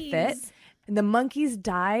babies. With it. And the monkeys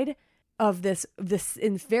died of this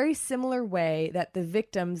in very similar way that the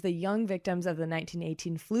young victims of the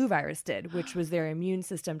 1918 flu virus did, which was their immune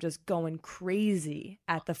system just going crazy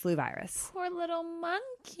at the flu virus. Poor little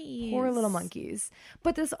monkeys. Poor little monkeys.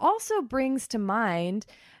 But this also brings to mind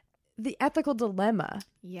the ethical dilemma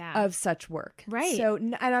of such work. Right. So,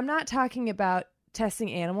 and I'm not talking about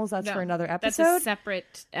testing animals. That's for another episode. That's a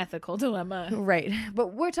separate ethical dilemma. Right.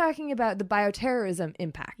 But we're talking about the bioterrorism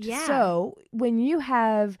impact. Yeah. So when you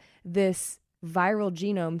have this viral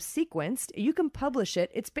genome sequenced, you can publish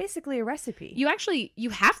it. It's basically a recipe. You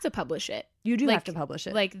have to publish it. You do have to publish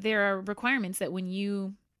it. Like there are requirements that when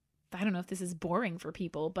I don't know if this is boring for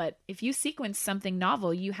people, but if you sequence something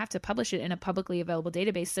novel, you have to publish it in a publicly available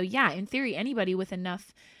database. So yeah, in theory, anybody with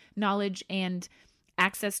enough knowledge and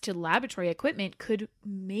access to laboratory equipment could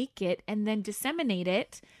make it and then disseminate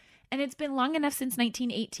it. And it's been long enough since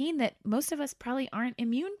 1918 that most of us probably aren't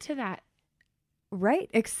immune to that. Right.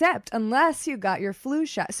 Except unless you got your flu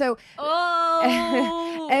shot. So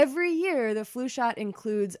every year the flu shot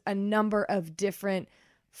includes a number of different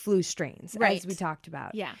flu strains, as we talked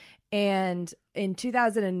about. Yeah. And in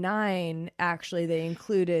 2009, actually, they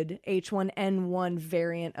included H1N1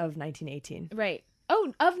 variant of 1918. Right. Oh,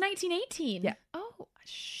 of 1918. Yeah. Oh,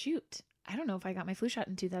 shoot. I don't know if I got my flu shot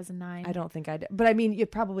in 2009. I don't think I did. But I mean,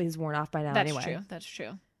 it probably has worn off by now anyway. That's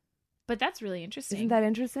true. But that's really interesting. Isn't that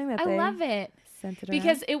interesting? I love it. Sent it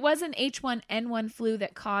because around? it was an H1N1 flu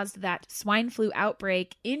that caused that swine flu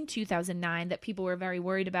outbreak in 2009 that people were very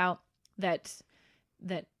worried about. that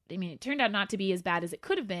I mean, it turned out not to be as bad as it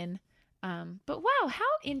could have been. But wow, how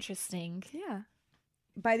interesting. Yeah.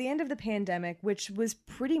 By the end of the pandemic, which was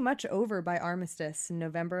pretty much over by armistice,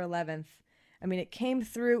 November 11th, I mean, it came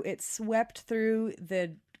through, it swept through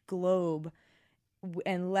the globe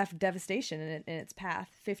and left devastation in its path.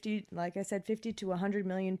 50, like I said, 50 to 100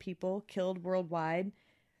 million people killed worldwide.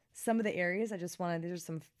 Some of the areas, these are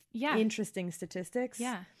some interesting statistics.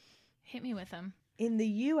 Yeah. Hit me with them. In the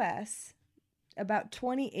U.S., about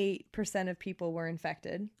 28% of people were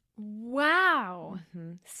infected. Wow.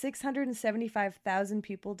 675,000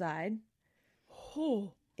 people died.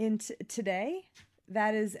 Oh. Today,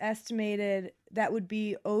 that is estimated, that would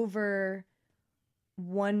be over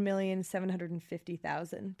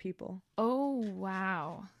 1,750,000 people. Oh,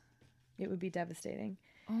 wow. It would be devastating.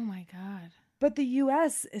 Oh, my God. But the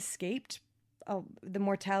U.S. escaped the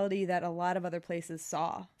mortality that a lot of other places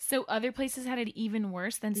saw. So other places had it even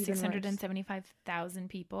worse than 675,000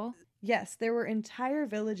 people? Yes, there were entire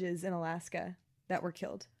villages in Alaska that were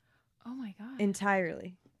killed. Oh my God.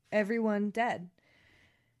 Entirely. Everyone dead.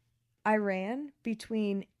 Iran,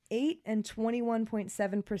 between 8 and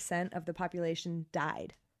 21.7% of the population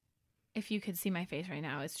died. If you could see my face right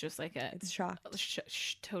now, it's just like it's shocked.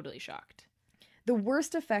 Totally shocked. The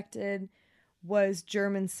worst affected was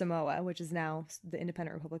German Samoa, which is now the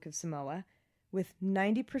Independent Republic of Samoa, with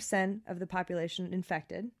 90% of the population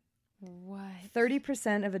infected. What?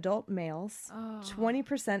 30% of adult males,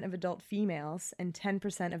 20% of adult females, and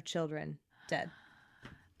 10% of children dead.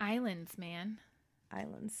 Islands, man.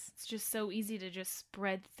 Islands. It's just so easy to just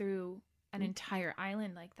spread through an entire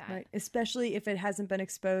island like that. Right. Especially if it hasn't been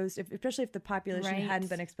exposed, especially if the population hadn't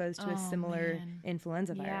been exposed to a similar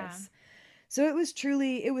influenza virus. Yeah. So it was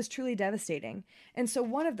truly devastating. And so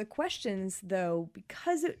one of the questions, though,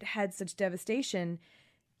 because it had such devastation,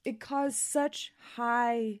 it caused such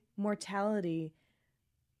high mortality,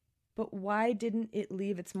 but why didn't it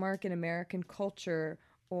leave its mark in American culture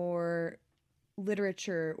or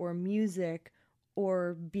literature or music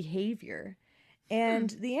or behavior? And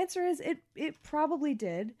the answer is it probably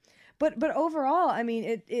did. But overall, I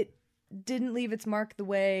mean, it didn't leave its mark the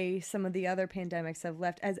way some of the other pandemics have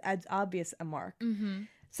left as obvious a mark. Mm-hmm.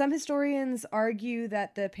 Some historians argue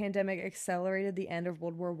that the pandemic accelerated the end of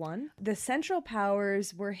World War I. The Central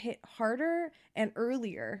Powers were hit harder and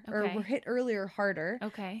earlier, or were hit earlier harder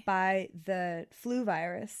by the flu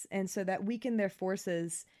virus, and so that weakened their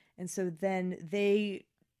forces. And so then they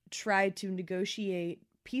tried to negotiate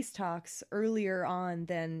peace talks earlier on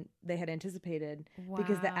than they had anticipated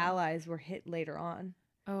because the Allies were hit later on.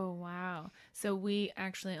 Oh, wow. So we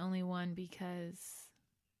actually only won because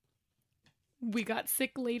we got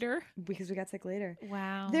sick later. Because we got sick later.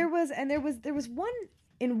 Wow. There was one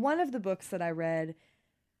in one of the books that I read.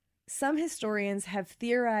 Some historians have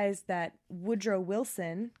theorized that Woodrow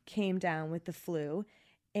Wilson came down with the flu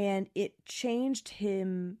and it changed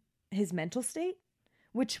his mental state,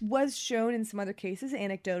 which was shown in some other cases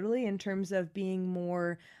anecdotally in terms of being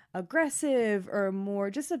more aggressive or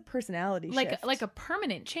more just a personality shift. Like a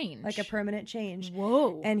permanent change. Like a permanent change.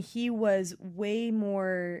 Whoa. And he was way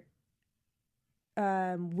more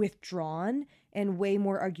withdrawn and way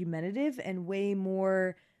more argumentative and way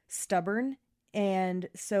more stubborn. And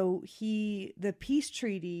so the peace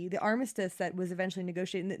treaty, the armistice that was eventually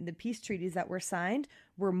negotiated, the peace treaties that were signed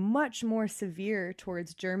were much more severe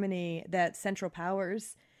towards Germany, that Central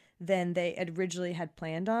Powers, than they originally had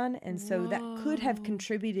planned on. And so that could have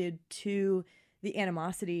contributed to the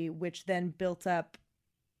animosity, which then built up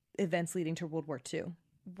events leading to World War II.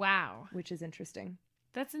 Wow. Which is interesting.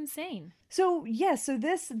 That's insane. So, so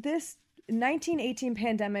this 1918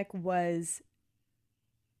 pandemic was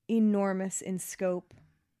enormous in scope,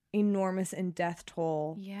 enormous in death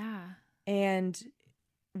toll. Yeah. And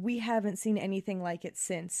we haven't seen anything like it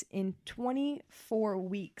since. In 24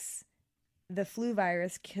 weeks, the flu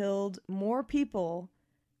virus killed more people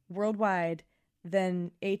worldwide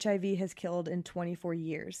than HIV has killed in 24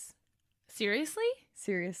 years. Seriously?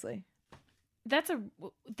 Seriously. That's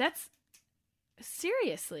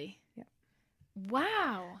seriously. Yeah.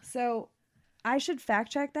 Wow. So I should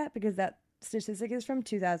fact check that because that statistic is from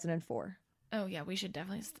 2004. Oh yeah, we should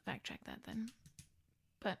definitely fact check that then.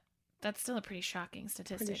 But that's still a pretty shocking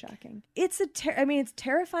statistic. Pretty shocking. It's it's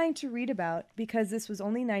terrifying to read about because this was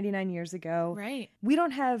only 99 years ago. Right. We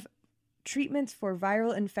don't have treatments for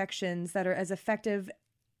viral infections that are as effective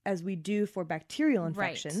as we do for bacterial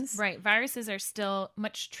infections. Right. Viruses are still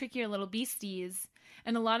much trickier little beasties.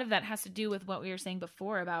 And a lot of that has to do with what we were saying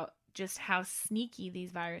before about just how sneaky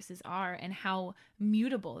these viruses are and how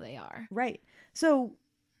mutable they are. Right. So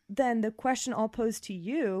then the question I'll pose to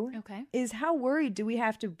you is, how worried do we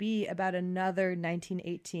have to be about another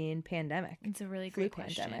 1918 pandemic? It's a really great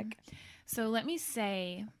question. Pandemic. So let me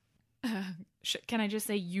say, can I just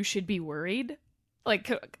say you should be worried?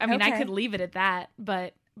 Like, I mean, I could leave it at that,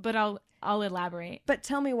 but I'll elaborate. But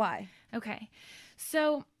tell me why. Okay.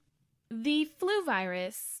 So the flu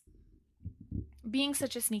virus, being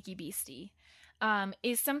such a sneaky beastie,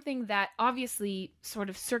 is something that obviously sort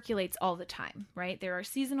of circulates all the time, right? There are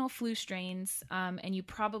seasonal flu strains, and you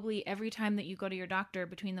probably, every time that you go to your doctor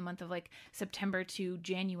between the month of like September to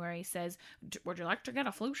January, says, would you like to get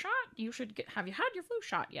a flu shot? Have you had your flu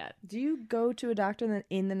shot yet? Do you go to a doctor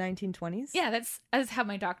in the 1920s? Yeah, that's how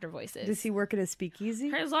my doctor voice is. Does he work at a speakeasy?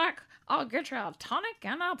 He's like, I'll get you a tonic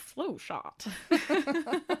and a flu shot.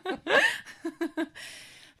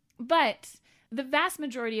 But the vast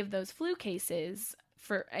majority of those flu cases,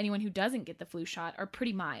 for anyone who doesn't get the flu shot, are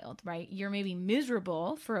pretty mild, right? You're maybe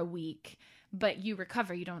miserable for a week, but you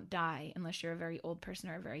recover. You don't die unless you're a very old person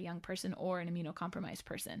or a very young person or an immunocompromised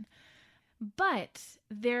person. But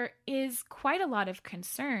there is quite a lot of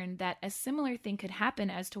concern that a similar thing could happen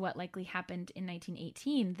as to what likely happened in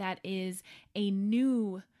 1918. That is a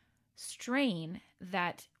new strain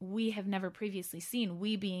that we have never previously seen,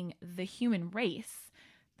 we being the human race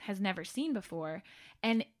has never seen before.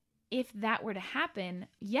 And if that were to happen,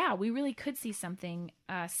 yeah, we really could see something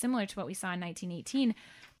similar to what we saw in 1918.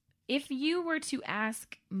 If you were to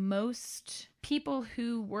ask most people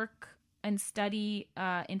who work and study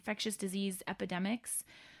infectious disease epidemics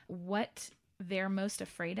what they're most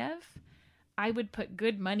afraid of, I would put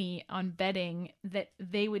good money on betting that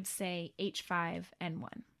they would say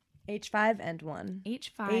H5N1. H5N1.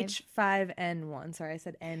 H5N1. Sorry, I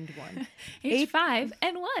said end one.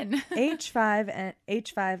 H5N1.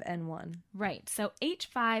 H5N1. Right. So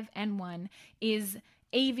H5N1 is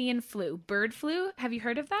avian flu, bird flu. Have you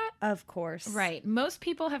heard of that? Of course. Right. Most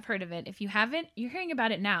people have heard of it. If you haven't, you're hearing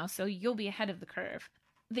about it now, so you'll be ahead of the curve.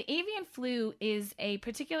 The avian flu is a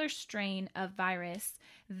particular strain of virus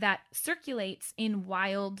that circulates in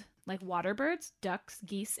wild, like water birds, ducks,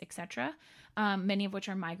 geese, etc., many of which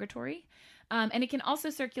are migratory. And it can also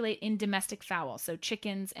circulate in domestic fowl, so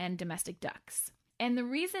chickens and domestic ducks. And the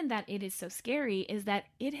reason that it is so scary is that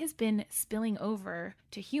it has been spilling over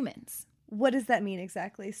to humans. What does that mean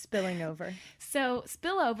exactly, spilling over? So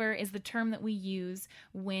spillover is the term that we use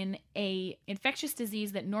when a infectious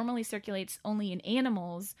disease that normally circulates only in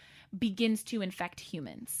animals begins to infect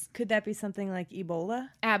humans. Could that be something like Ebola?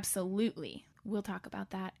 Absolutely. We'll talk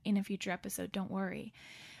about that in a future episode, don't worry.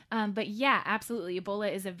 But yeah, absolutely.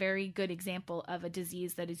 Ebola is a very good example of a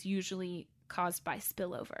disease that is usually caused by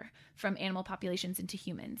spillover from animal populations into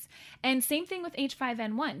humans. And same thing with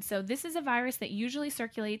H5N1. So this is a virus that usually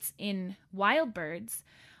circulates in wild birds,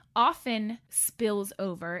 often spills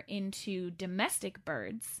over into domestic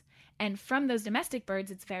birds. And from those domestic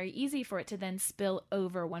birds, it's very easy for it to then spill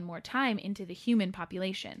over one more time into the human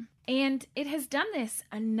population. And it has done this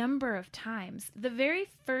a number of times. The very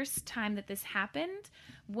first time that this happened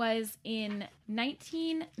was in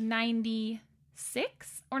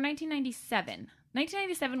 1996 or 1997.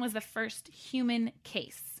 1997 was the first human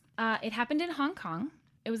case. It happened in Hong Kong.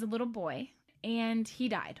 It was a little boy, and he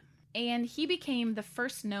died. And he became the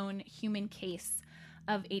first known human case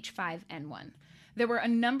of H5N1. There were a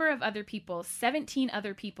number of other people, 17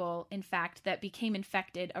 other people, in fact, that became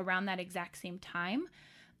infected around that exact same time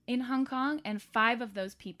in Hong Kong, and 5 of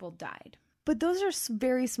those people died. But those are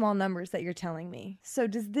very small numbers that you're telling me. So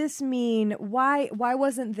does this mean, why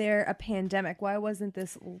wasn't there a pandemic? Why wasn't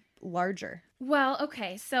this larger? Well,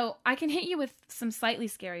 okay, so I can hit you with some slightly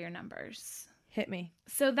scarier numbers. Hit me.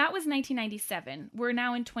 So that was 1997. We're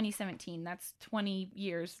now in 2017. That's 20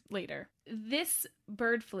 years later. This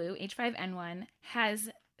bird flu, H5N1, has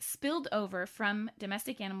spilled over from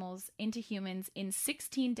domestic animals into humans in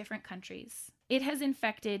 16 different countries. It has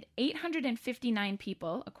infected 859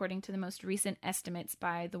 people, according to the most recent estimates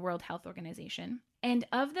by the World Health Organization. And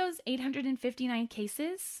of those 859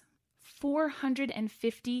 cases,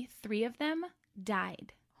 453 of them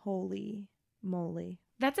died. Holy moly.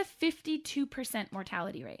 That's a 52%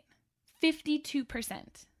 mortality rate. 52%.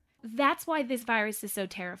 That's why this virus is so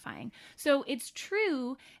terrifying. So it's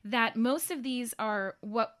true that most of these are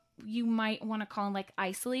what you might want to call like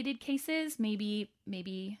isolated cases. Maybe.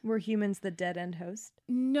 Were humans the dead end host?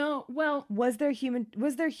 No. Well, was there human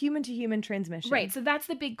to human transmission? Right. So that's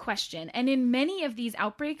the big question. And in many of these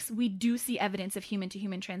outbreaks, we do see evidence of human to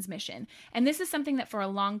human transmission. And this is something that for a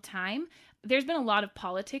long time, there's been a lot of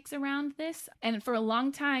politics around this. And for a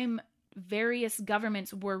long time, various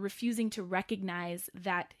governments were refusing to recognize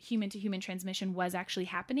that human to human transmission was actually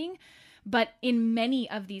happening. But in many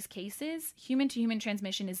of these cases, human-to-human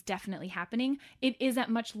transmission is definitely happening. It is at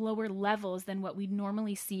much lower levels than what we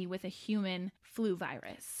normally see with a human flu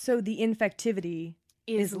virus. So the infectivity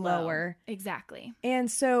is lower. Exactly.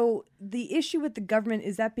 And so the issue with the government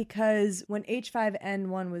is that because when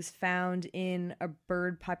H5N1 was found in a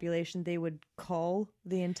bird population, they would cull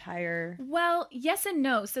the entire... Well, yes and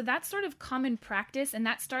no. So that's sort of common practice, and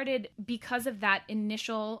that started because of that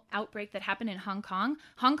initial outbreak that happened in Hong Kong.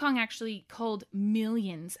 Hong Kong actually culled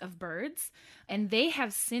millions of birds, and they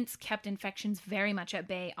have since kept infections very much at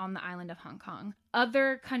bay on the island of Hong Kong.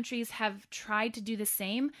 Other countries have tried to do the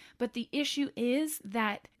same, but the issue is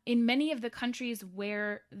that in many of the countries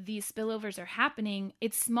where these spillovers are happening,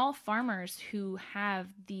 it's small farmers who have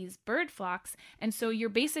these bird flocks, and so you're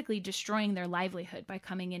basically destroying their livelihood by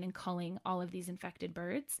coming in and culling all of these infected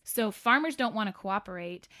birds. So farmers don't want to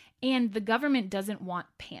cooperate, and the government doesn't want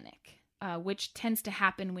panic. Which tends to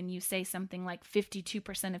happen when you say something like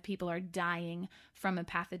 52% of people are dying from a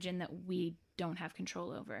pathogen that we don't have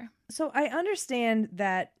control over. So I understand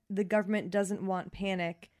that the government doesn't want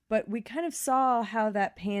panic, but we kind of saw how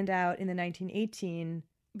that panned out in the 1918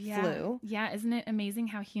 flu. Yeah, isn't it amazing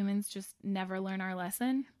how humans just never learn our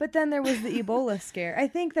lesson? But then there was the Ebola scare. I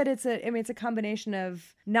think that it's a combination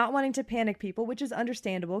of not wanting to panic people, which is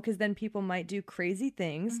understandable because then people might do crazy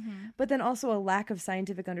things, but then also a lack of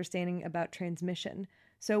scientific understanding about transmission.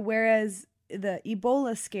 So whereas the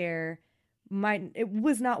Ebola scare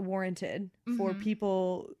was not warranted for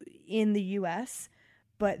people in the US,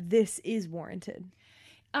 but this is warranted.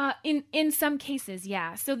 In some cases,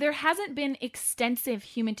 yeah. So there hasn't been extensive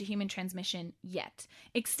human-to-human transmission yet.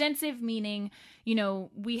 Extensive meaning,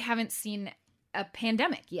 we haven't seen a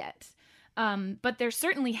pandemic yet. But there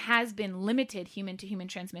certainly has been limited human-to-human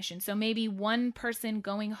transmission. So maybe one person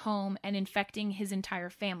going home and infecting his entire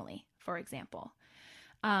family, for example.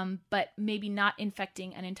 But maybe not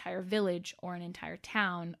infecting an entire village or an entire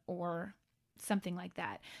town or something like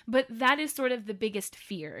that. But that is sort of the biggest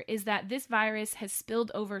fear, is that this virus has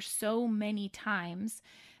spilled over so many times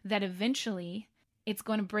that eventually it's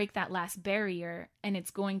going to break that last barrier and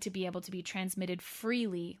it's going to be able to be transmitted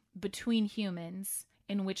freely between humans,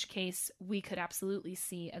 in which case we could absolutely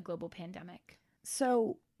see a global pandemic.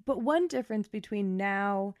 So, but one difference between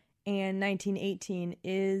now and 1918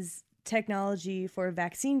 is technology for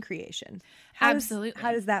vaccine creation. How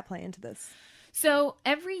does that play into this? So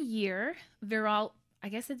every year, virologists,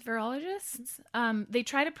 they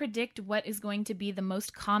try to predict what is going to be the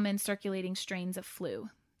most common circulating strains of flu,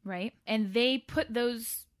 right? And they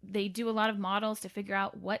do a lot of models to figure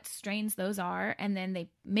out what strains those are, and then they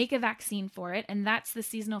make a vaccine for it, and that's the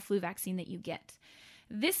seasonal flu vaccine that you get.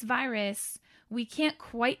 This virus, we can't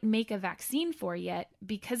quite make a vaccine for yet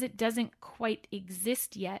because it doesn't quite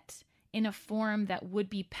exist yet in a form that would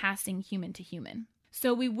be passing human to human.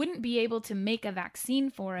 So we wouldn't be able to make a vaccine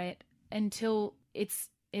for it until it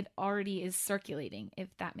already is circulating,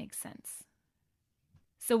 if that makes sense.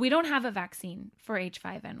 So we don't have a vaccine for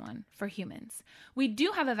H5N1 for humans. We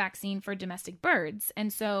do have a vaccine for domestic birds.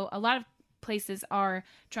 And so a lot of places are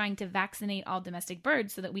trying to vaccinate all domestic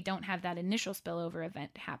birds so that we don't have that initial spillover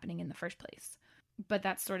event happening in the first place. But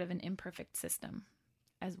that's sort of an imperfect system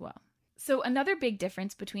as well. So another big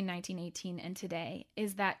difference between 1918 and today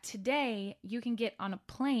is that today you can get on a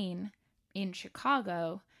plane in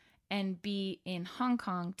Chicago and be in Hong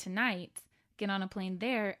Kong tonight, get on a plane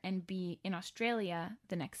there and be in Australia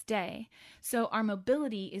the next day. So our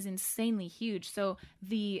mobility is insanely huge. So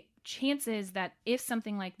the chances that if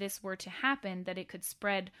something like this were to happen, that it could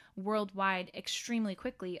spread worldwide extremely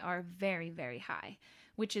quickly are very, very high,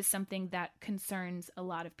 which is something that concerns a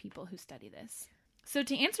lot of people who study this. So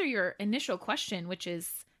to answer your initial question, which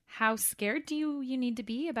is how scared do you need to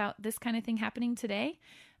be about this kind of thing happening today?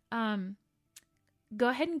 Go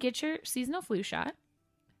ahead and get your seasonal flu shot,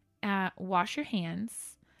 wash your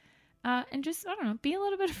hands, and just, be a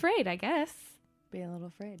little bit afraid, I guess. Be a little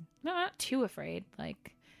afraid. No, not too afraid.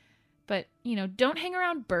 But, don't hang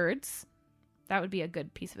around birds. That would be a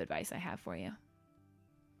good piece of advice I have for you.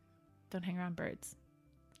 Don't hang around birds.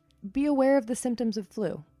 Be aware of the symptoms of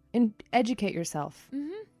flu. And educate yourself.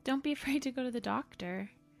 Mm-hmm. Don't be afraid to go to the doctor.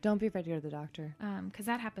 Don't be afraid to go to the doctor. Because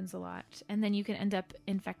that happens a lot. And then you can end up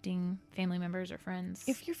infecting family members or friends.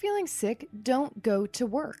 If you're feeling sick, don't go to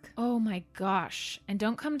work. Oh my gosh. And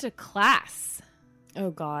don't come to class.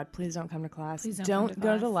 Oh God, please don't come to class. Please don't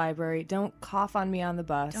go to the library. Don't cough on me on the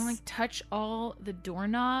bus. Don't touch all the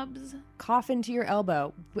doorknobs. Cough into your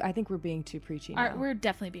elbow. I think we're being too preachy now. We're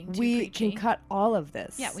definitely being too preachy. We can cut all of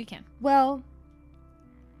this. Yeah, we can. Well,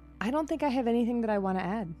 I don't think I have anything that I want to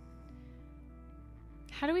add.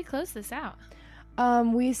 How do we close this out?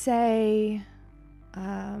 We say,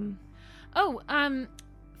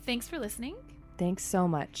 thanks for listening. Thanks so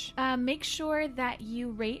much. Make sure that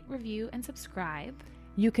you rate, review, and subscribe.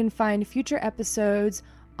 You can find future episodes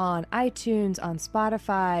on iTunes, on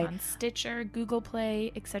Spotify, on Stitcher, Google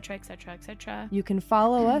Play, etc., etc., etc. You can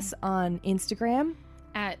follow us on Instagram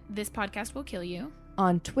at This Podcast Will Kill You,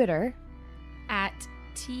 on Twitter at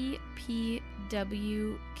TPWKY.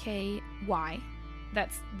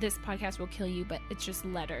 That's This Podcast Will Kill You, but it's just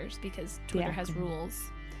letters because Twitter has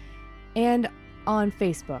rules. And on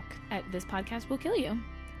Facebook at This Podcast Will Kill You.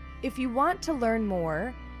 If you want to learn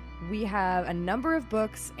more, we have a number of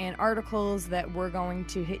books and articles that we're going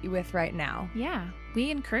to hit you with right now. Yeah,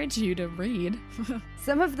 we encourage you to read.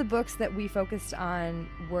 Some of the books that we focused on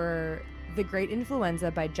were The Great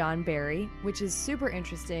Influenza by John Barry, which is super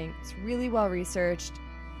interesting. It's really well researched.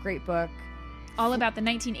 Great book. All about the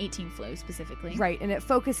 1918 flu specifically. Right, and it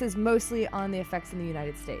focuses mostly on the effects in the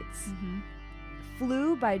United States. Mm-hmm.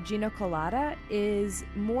 Flu by Gina Colada is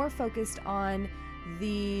more focused on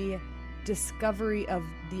the discovery of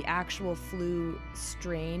the actual flu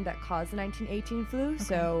strain that caused the 1918 flu. Okay.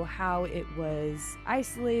 So how it was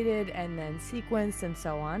isolated and then sequenced and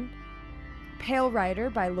so on. Pale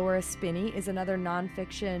Rider by Laura Spinney is another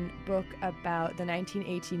nonfiction book about the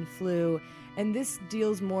 1918 flu, and this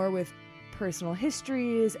deals more with personal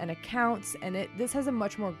histories and accounts, and this has a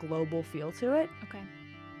much more global feel to it. Okay.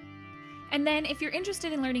 And then if you're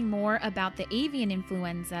interested in learning more about the avian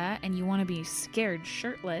influenza and you want to be scared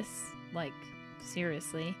shirtless, like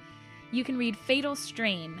seriously, you can read Fatal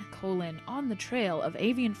Strain, On the Trail of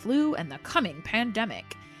Avian Flu and the Coming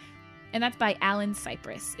Pandemic. And that's by Alan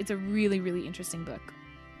Cypress. It's a really, really interesting book.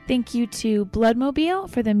 Thank you to Bloodmobile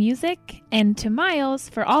for the music and to Miles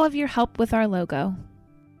for all of your help with our logo.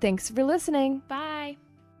 Thanks for listening. Bye.